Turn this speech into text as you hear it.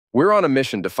We're on a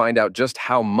mission to find out just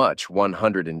how much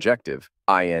 100 Injective,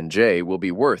 INJ, will be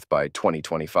worth by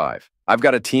 2025. I've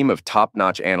got a team of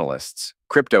top-notch analysts,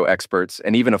 crypto experts,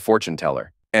 and even a fortune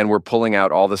teller, and we're pulling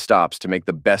out all the stops to make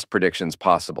the best predictions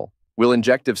possible. Will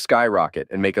Injective skyrocket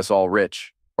and make us all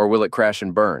rich, or will it crash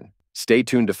and burn? Stay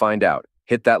tuned to find out.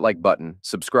 Hit that like button,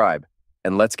 subscribe,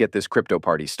 and let's get this crypto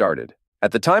party started.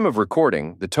 At the time of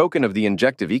recording, the token of the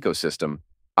Injective ecosystem,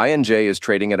 INJ, is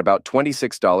trading at about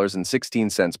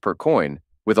 $26.16 per coin,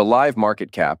 with a live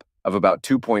market cap of about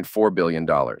 $2.4 billion.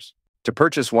 To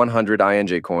purchase 100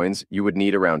 INJ coins, you would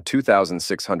need around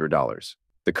 $2,600.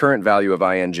 The current value of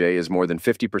INJ is more than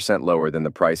 50% lower than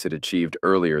the price it achieved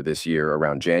earlier this year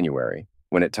around January,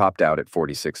 when it topped out at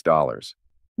 $46.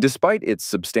 Despite its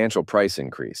substantial price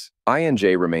increase,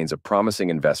 INJ remains a promising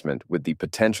investment with the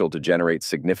potential to generate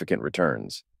significant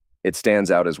returns. It stands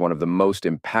out as one of the most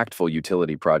impactful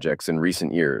utility projects in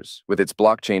recent years, with its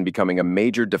blockchain becoming a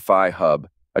major DeFi hub,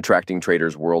 attracting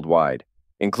traders worldwide,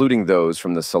 including those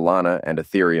from the Solana and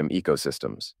Ethereum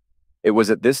ecosystems. It was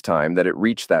at this time that it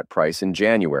reached that price in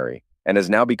January and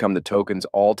has now become the token's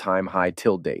all-time high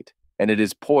till date, and it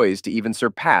is poised to even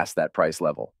surpass that price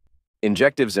level.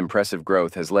 Injective's impressive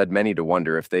growth has led many to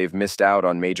wonder if they've missed out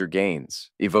on major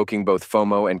gains, evoking both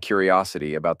FOMO and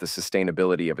curiosity about the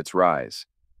sustainability of its rise.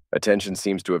 Attention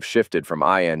seems to have shifted from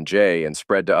INJ and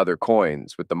spread to other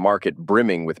coins, with the market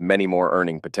brimming with many more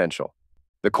earning potential.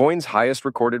 The coin's highest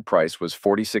recorded price was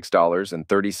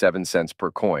 $46.37 per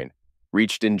coin,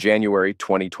 reached in January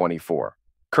 2024.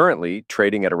 Currently,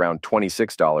 trading at around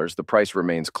 $26, the price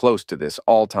remains close to this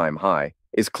all-time high,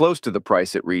 is close to the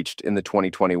price it reached in the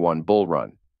 2021 bull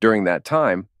run. During that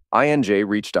time, INJ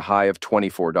reached a high of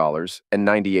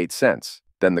 $24.98.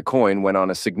 Then the coin went on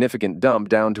a significant dump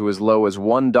down to as low as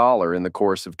 $1 in the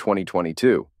course of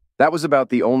 2022. That was about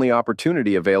the only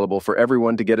opportunity available for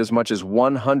everyone to get as much as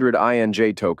 100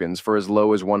 INJ tokens for as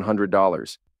low as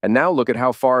 $100. And now look at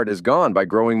how far it has gone by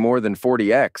growing more than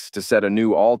 40x to set a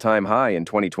new all-time high in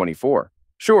 2024.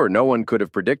 Sure, no one could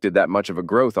have predicted that much of a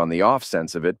growth on the off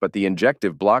sense of it, but the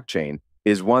Injective blockchain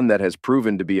is one that has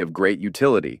proven to be of great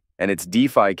utility, and its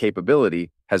DeFi capability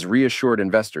has reassured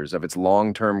investors of its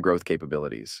long-term growth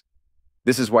capabilities.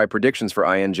 This is why predictions for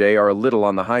INJ are a little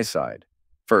on the high side.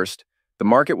 First, the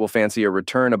market will fancy a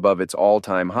return above its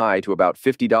all-time high to about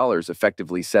 $50,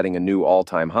 effectively setting a new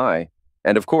all-time high.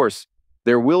 And of course,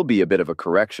 there will be a bit of a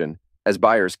correction, as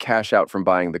buyers cash out from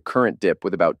buying the current dip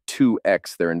with about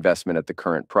 2x their investment at the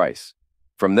current price.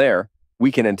 From there,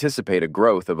 we can anticipate a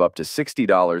growth of up to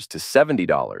 $60 to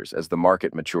 $70 as the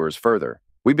market matures further.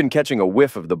 We've been catching a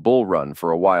whiff of the bull run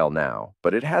for a while now,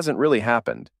 but it hasn't really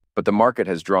happened. But the market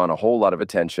has drawn a whole lot of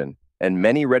attention, and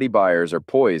many ready buyers are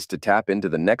poised to tap into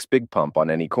the next big pump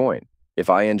on any coin. If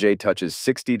INJ touches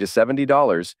 $60 to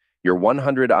 $70, your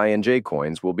 100 INJ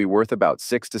coins will be worth about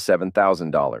 $6,000 to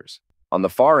 $7,000. On the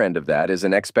far end of that is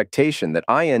an expectation that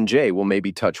INJ will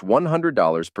maybe touch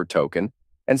 $100 per token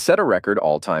and set a record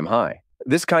all-time high.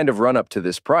 This kind of run-up to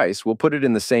this price will put it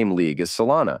in the same league as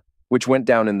Solana, which went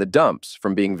down in the dumps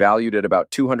from being valued at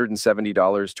about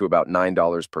 $270 to about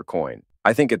 $9 per coin.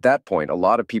 I think at that point, a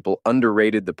lot of people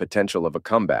underrated the potential of a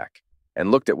comeback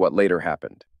and looked at what later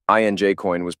happened. INJ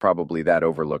coin was probably that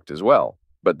overlooked as well,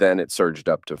 but then it surged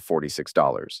up to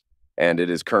 $46. And it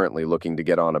is currently looking to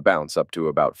get on a bounce up to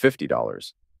about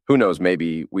 $50. Who knows,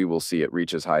 maybe we will see it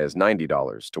reach as high as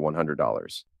 $90 to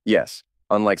 $100. Yes,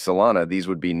 unlike Solana, these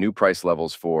would be new price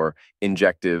levels for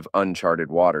Injective,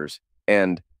 uncharted waters,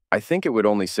 and I think it would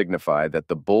only signify that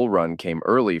the bull run came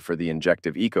early for the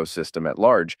Injective ecosystem at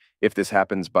large if this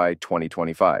happens by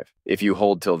 2025. If you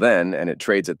hold till then and it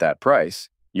trades at that price,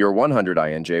 your 100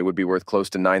 INJ would be worth close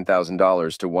to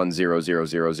 $9,000 to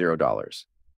 $1,000,000.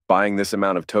 Buying this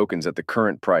amount of tokens at the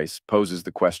current price poses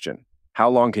the question, how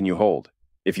long can you hold?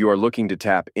 If you are looking to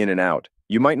tap in and out,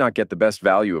 you might not get the best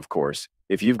value, of course.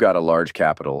 If you've got a large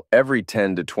capital, every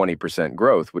 10 to 20%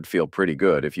 growth would feel pretty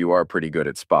good if you are pretty good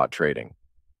at spot trading.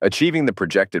 Achieving the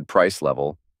projected price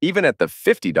level, even at the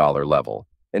 $50 level,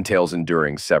 entails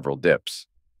enduring several dips.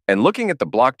 And looking at the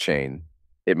blockchain,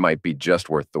 it might be just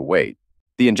worth the wait.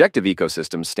 The Injective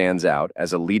ecosystem stands out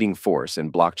as a leading force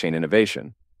in blockchain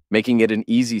innovation, making it an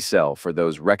easy sell for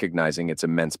those recognizing its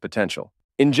immense potential.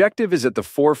 Injective is at the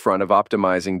forefront of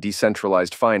optimizing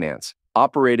decentralized finance,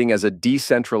 operating as a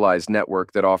decentralized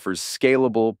network that offers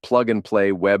scalable,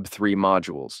 plug-and-play Web3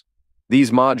 modules.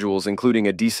 These modules, including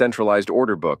a decentralized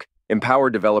order book, empower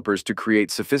developers to create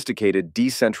sophisticated,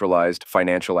 decentralized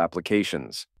financial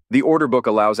applications. The order book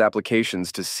allows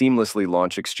applications to seamlessly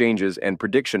launch exchanges and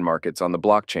prediction markets on the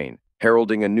blockchain,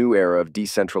 heralding a new era of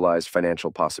decentralized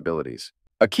financial possibilities.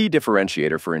 A key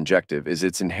differentiator for Injective is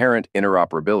its inherent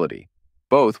interoperability,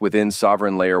 both within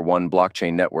sovereign Layer 1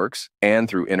 blockchain networks and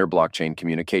through inter-blockchain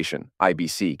communication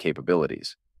 (IBC)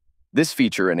 capabilities. This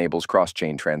feature enables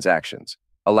cross-chain transactions,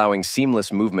 allowing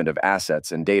seamless movement of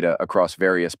assets and data across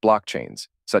various blockchains,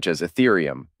 such as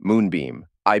Ethereum, Moonbeam,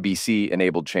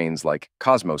 IBC-enabled chains like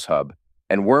Cosmos Hub,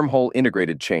 and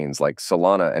wormhole-integrated chains like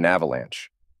Solana and Avalanche.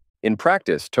 In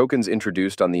practice, tokens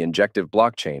introduced on the Injective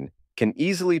blockchain can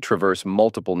easily traverse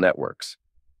multiple networks.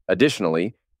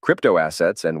 Additionally, crypto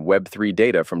assets and Web3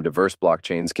 data from diverse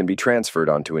blockchains can be transferred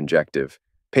onto Injective,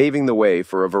 paving the way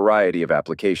for a variety of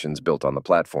applications built on the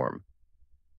platform.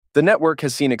 The network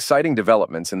has seen exciting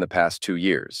developments in the past 2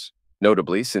 years.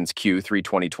 Notably, since Q3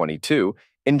 2022,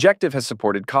 Injective has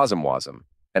supported CosmWasm,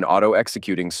 an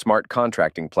auto-executing smart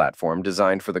contracting platform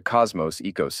designed for the Cosmos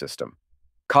ecosystem.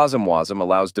 CosmWasm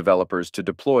allows developers to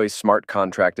deploy smart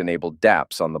contract-enabled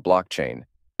dApps on the blockchain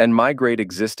and migrate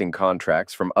existing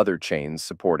contracts from other chains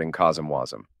supporting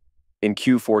CosmWasm. In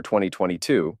Q4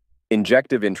 2022,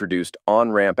 Injective introduced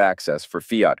on-ramp access for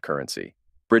fiat currency,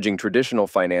 bridging traditional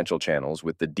financial channels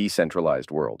with the decentralized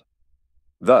world.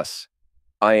 Thus,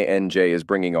 INJ is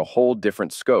bringing a whole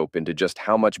different scope into just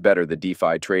how much better the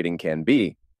DeFi trading can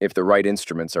be if the right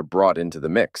instruments are brought into the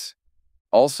mix.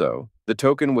 Also, the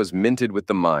token was minted with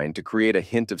the mind to create a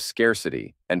hint of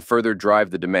scarcity and further drive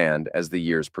the demand as the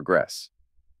years progress.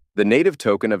 The native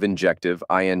token of Injective,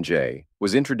 INJ,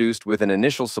 was introduced with an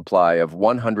initial supply of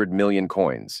 100 million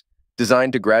coins,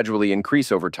 designed to gradually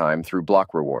increase over time through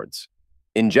block rewards.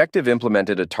 Injective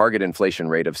implemented a target inflation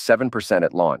rate of 7%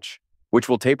 at launch, which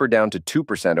will taper down to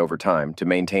 2% over time to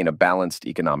maintain a balanced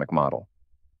economic model.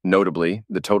 Notably,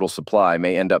 the total supply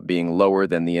may end up being lower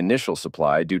than the initial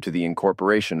supply due to the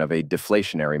incorporation of a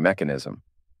deflationary mechanism.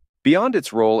 Beyond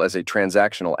its role as a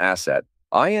transactional asset,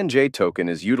 INJ token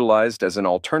is utilized as an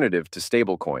alternative to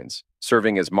stablecoins,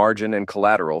 serving as margin and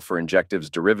collateral for Injective's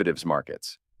derivatives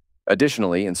markets.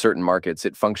 Additionally, in certain markets,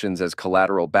 it functions as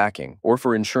collateral backing or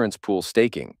for insurance pool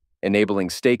staking,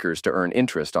 enabling stakers to earn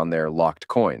interest on their locked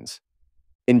coins.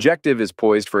 Injective is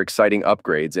poised for exciting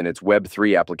upgrades in its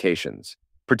Web3 applications,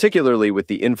 particularly with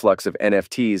the influx of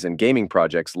NFTs and gaming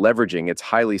projects leveraging its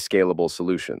highly scalable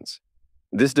solutions.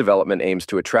 This development aims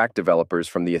to attract developers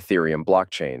from the Ethereum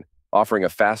blockchain, offering a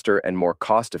faster and more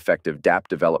cost-effective dApp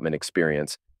development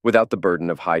experience without the burden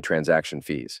of high transaction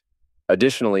fees.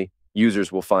 Additionally,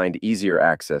 users will find easier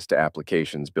access to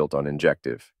applications built on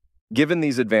Injective. Given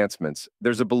these advancements,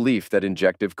 there's a belief that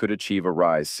Injective could achieve a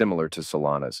rise similar to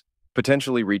Solana's,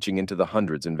 potentially reaching into the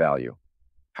hundreds in value.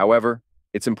 However,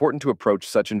 it's important to approach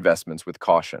such investments with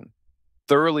caution.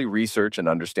 Thoroughly research and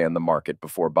understand the market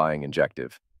before buying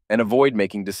Injective, and avoid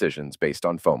making decisions based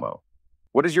on FOMO.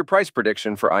 What is your price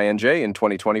prediction for INJ in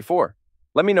 2024?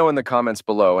 Let me know in the comments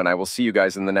below, and I will see you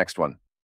guys in the next one.